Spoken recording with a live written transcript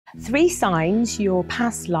3 signs your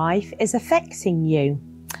past life is affecting you.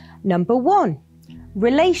 Number 1,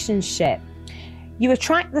 relationship. You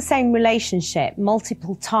attract the same relationship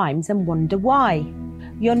multiple times and wonder why.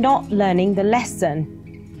 You're not learning the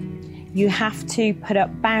lesson. You have to put up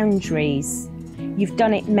boundaries. You've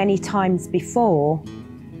done it many times before.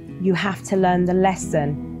 You have to learn the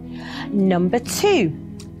lesson. Number 2,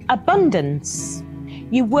 abundance.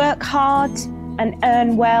 You work hard and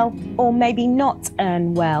earn well, or maybe not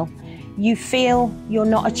earn well. You feel you're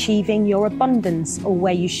not achieving your abundance or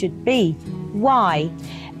where you should be. Why?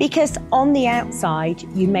 Because on the outside,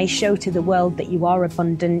 you may show to the world that you are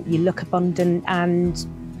abundant, you look abundant, and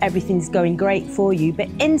everything's going great for you. But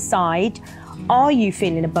inside, are you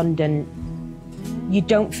feeling abundant? You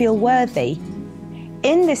don't feel worthy.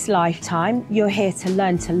 In this lifetime, you're here to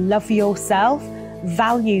learn to love yourself,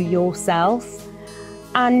 value yourself,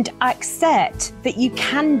 and accept that you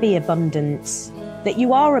can be abundant, that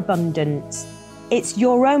you are abundant. It's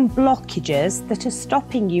your own blockages that are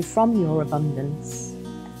stopping you from your abundance.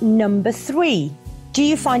 Number 3, do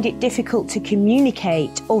you find it difficult to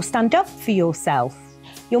communicate or stand up for yourself?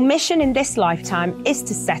 Your mission in this lifetime is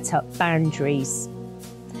to set up boundaries.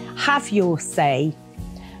 Have your say.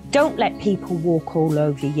 Don't let people walk all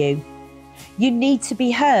over you. You need to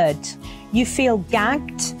be heard. You feel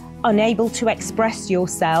gagged, unable to express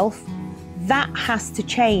yourself. That has to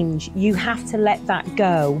change. You have to let that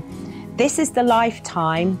go. This is the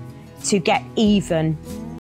lifetime to get even,